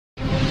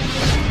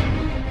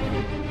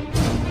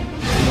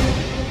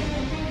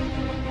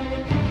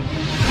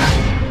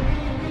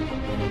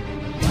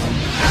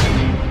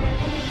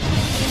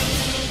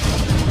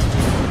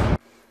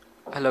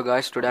Hello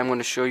guys, today I'm going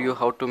to show you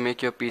how to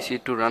make your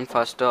PC to run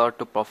faster or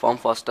to perform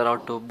faster or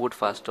to boot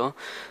faster.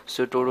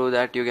 So to do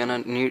that you're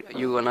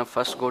gonna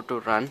first go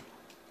to run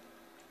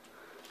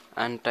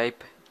and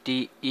type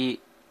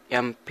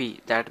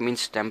TEMP, that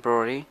means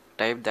temporary.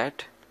 Type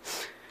that,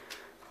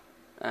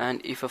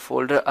 and if a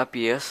folder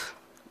appears,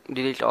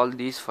 delete all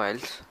these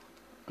files.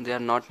 They are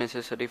not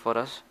necessary for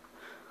us,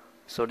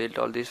 so delete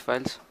all these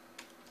files.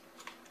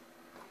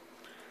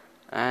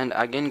 And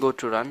again go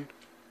to run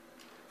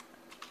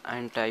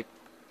and type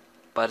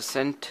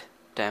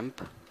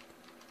 %temp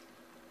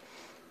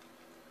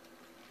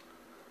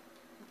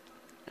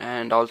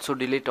and also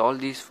delete all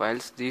these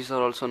files. These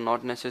are also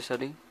not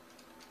necessary.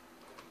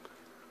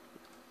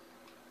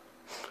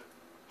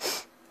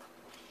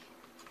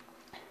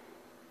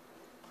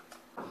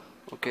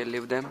 Okay,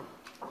 leave them.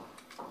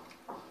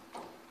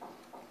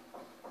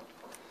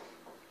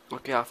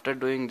 Okay, after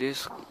doing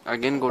this,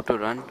 again go to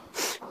run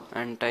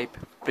and type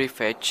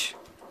prefetch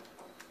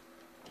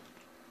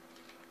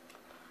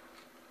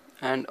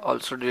and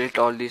also delete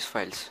all these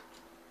files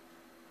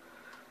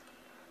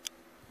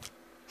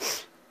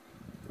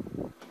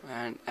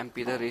and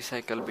empty the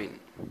recycle bin.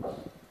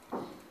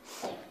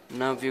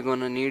 Now we're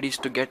gonna need is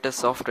to get a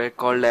software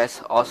called as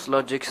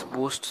Oslogix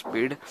Boost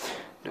Speed.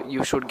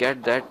 You should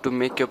get that to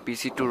make your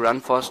PC to run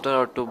faster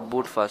or to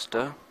boot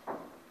faster.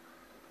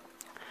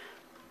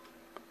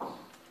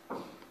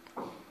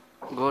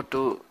 Go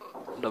to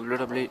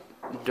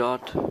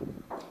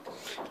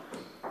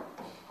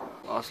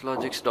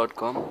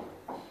www.oslogix.com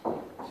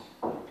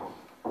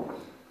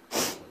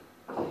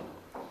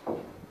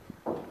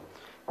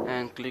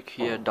and click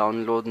here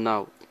download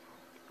now.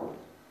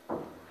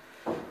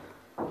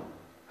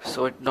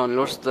 So it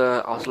downloads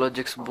the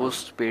Oslogix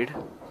Boost Speed.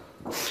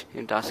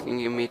 It's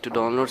asking me to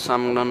download, so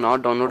I'm gonna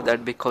not download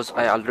that because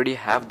I already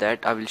have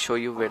that. I will show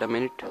you, wait a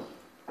minute.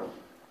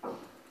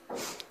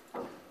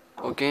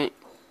 Okay,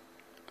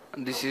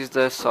 this is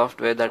the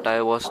software that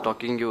I was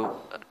talking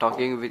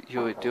with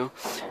you.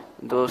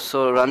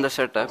 So run the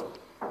setup.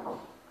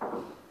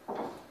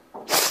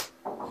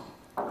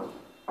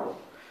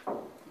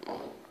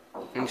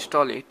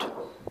 Install it.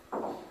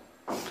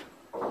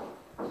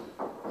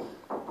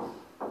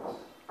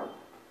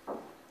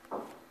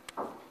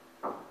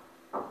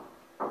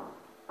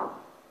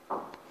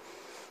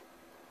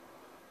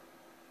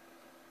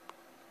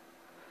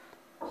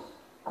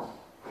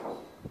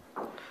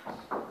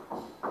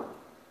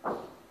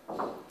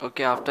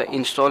 Okay, after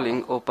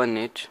installing, open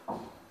it.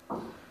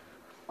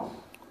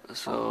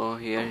 So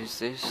here is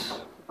this.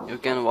 You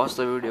can watch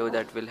the video,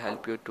 that will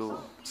help you to.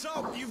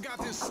 So you've got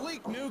this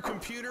sleek new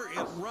computer.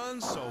 It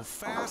runs so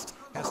fast,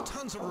 has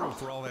tons of room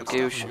for all that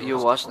Okay, stuff. you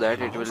watch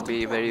that, it will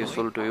be very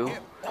useful to you.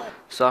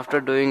 So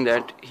after doing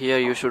that, here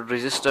you should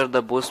register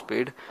the boost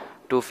speed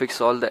to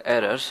fix all the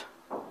errors.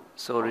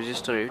 So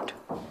register it.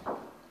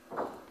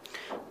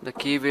 The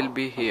key will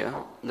be here.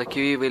 The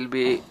key will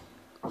be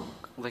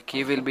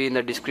in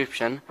the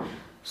description.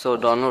 So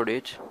download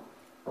it.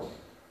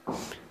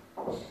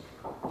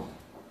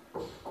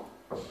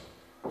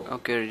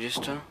 Okay,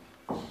 register.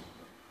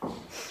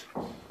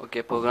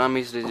 Okay, program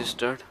is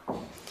registered.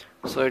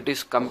 So it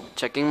is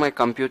checking my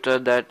computer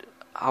that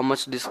how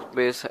much disk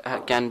space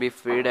can be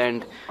freed,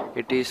 and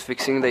it is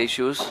fixing the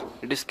issues.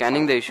 It is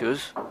scanning the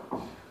issues.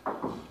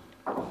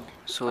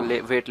 So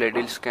wait, let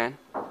it scan.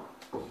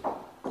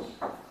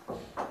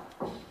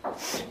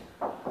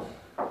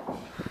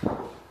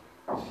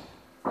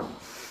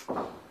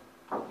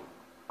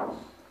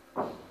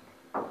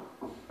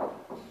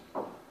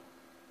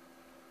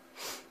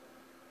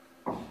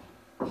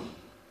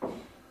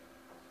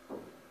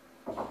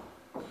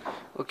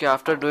 Okay,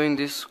 after doing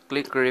this,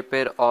 click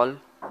repair all.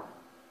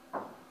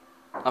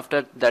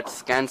 After that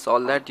scans all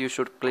that, you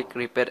should click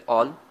repair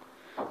all,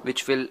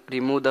 which will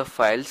remove the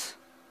files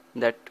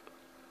that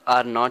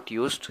are not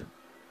used,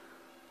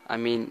 I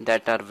mean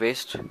that are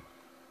waste,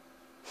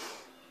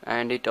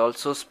 and it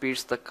also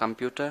speeds the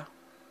computer.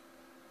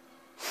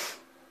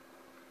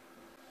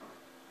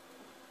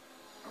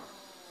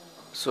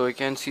 So you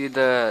can see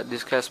the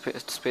disk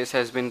space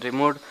has been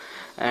removed,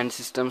 and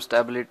system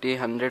stability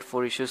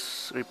 104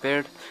 issues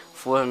repaired,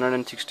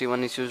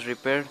 461 issues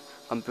repaired,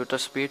 computer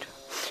speed.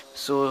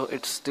 So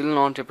it's still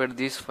not repaired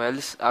these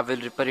files. I will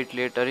repair it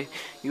later.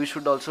 You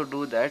should also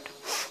do that.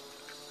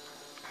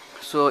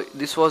 So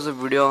this was a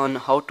video on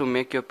how to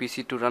make your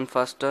PC to run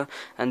faster,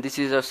 and this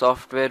is a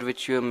software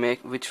which will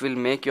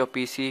make your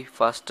PC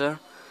faster,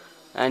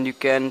 and you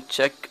can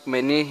check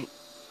many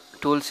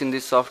tools in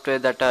this software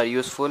that are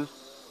useful.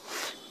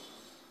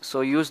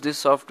 So use this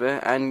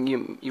software and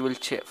you will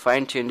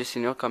find changes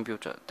in your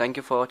computer. Thank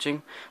you for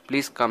watching.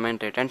 Please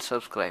comment it and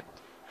subscribe.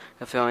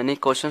 If you have any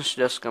questions,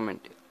 just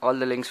comment. All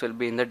the links will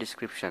be in the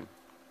description.